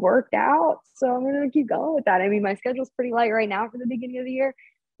kind of worked out. So I'm going to keep going with that. I mean, my schedule's pretty light right now for the beginning of the year,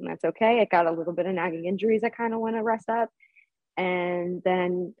 and that's okay. I got a little bit of nagging injuries I kind of want to rest up. And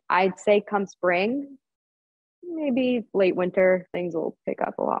then I'd say come spring, maybe late winter, things will pick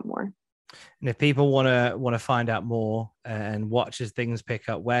up a lot more. And if people want to find out more and watch as things pick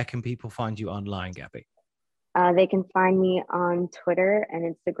up, where can people find you online, Gabby? They can find me on Twitter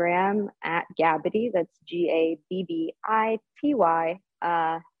and Instagram at Gabbity. That's Gabbity.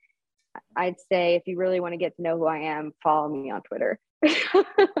 I'd say if you really want to get to know who I am, follow me on Twitter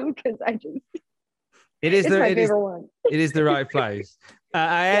because it is my favorite one. It is the right place.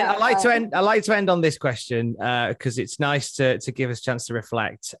 I like to end on this question because it's nice to give us a chance to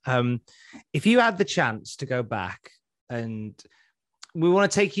reflect. If you had the chance to go back, and we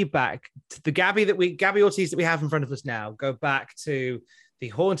want to take you back to the Gabby Ortiz that we have in front of us now, go back to the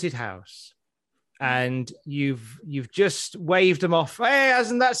haunted house, and you've just waved them off. Hey,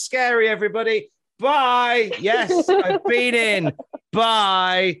 isn't that scary, everybody? Bye. Yes, I've been in.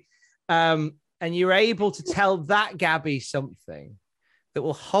 Bye. And you're able to tell that Gabby something that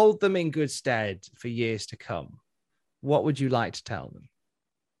will hold them in good stead for years to come. What would you like to tell them?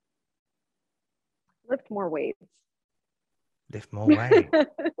 Lift more weights. Lift more weight.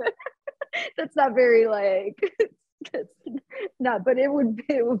 That's not very but it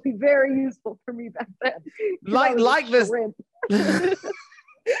would be very useful for me back then.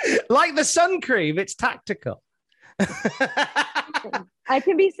 Like the sun cream, it's tactical. I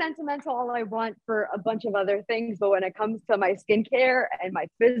can be sentimental all I want for a bunch of other things, but when it comes to my skincare and my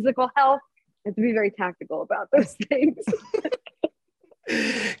physical health, I have to be very tactical about those things.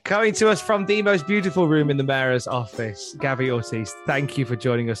 Coming to us from the most beautiful room in the mayor's office, Gabby Ortiz, thank you for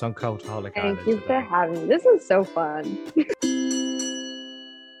joining us on Cultaholic Island. Thank you for having me. This is so fun.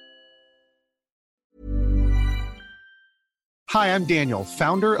 Hi, I'm Daniel,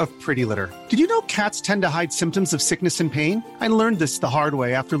 founder of Pretty Litter. Did you know cats tend to hide symptoms of sickness and pain? I learned this the hard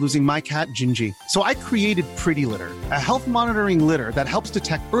way after losing my cat, Gingy. So I created Pretty Litter, a health monitoring litter that helps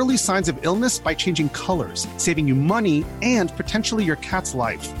detect early signs of illness by changing colors, saving you money and potentially your cat's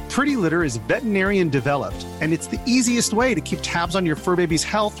life. Pretty Litter is veterinarian developed, and it's the easiest way to keep tabs on your fur baby's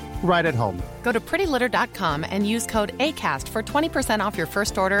health right at home. Go to prettylitter.com and use code ACAST for 20% off your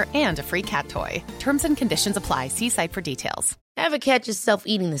first order and a free cat toy. Terms and conditions apply. See site for details. Ever catch yourself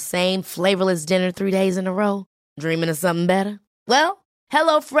eating the same flavorless dinner 3 days in a row? Dreaming of something better? Well,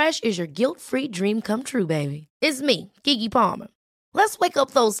 HelloFresh is your guilt-free dream come true, baby. It's me, Keke Palmer. Let's wake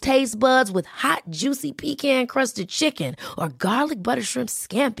up those taste buds with hot, juicy pecan-crusted chicken or garlic butter shrimp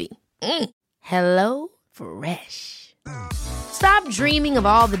scampi. Hello Fresh. Stop dreaming of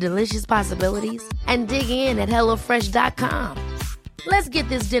all the delicious possibilities and dig in at HelloFresh.com. Let's get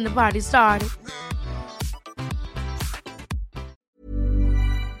this dinner party started.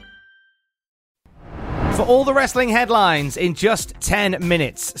 For all the wrestling headlines in just 10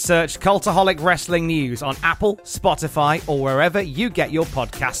 minutes, search Cultaholic Wrestling News on Apple, Spotify, or wherever you get your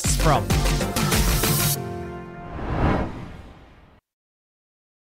podcasts from.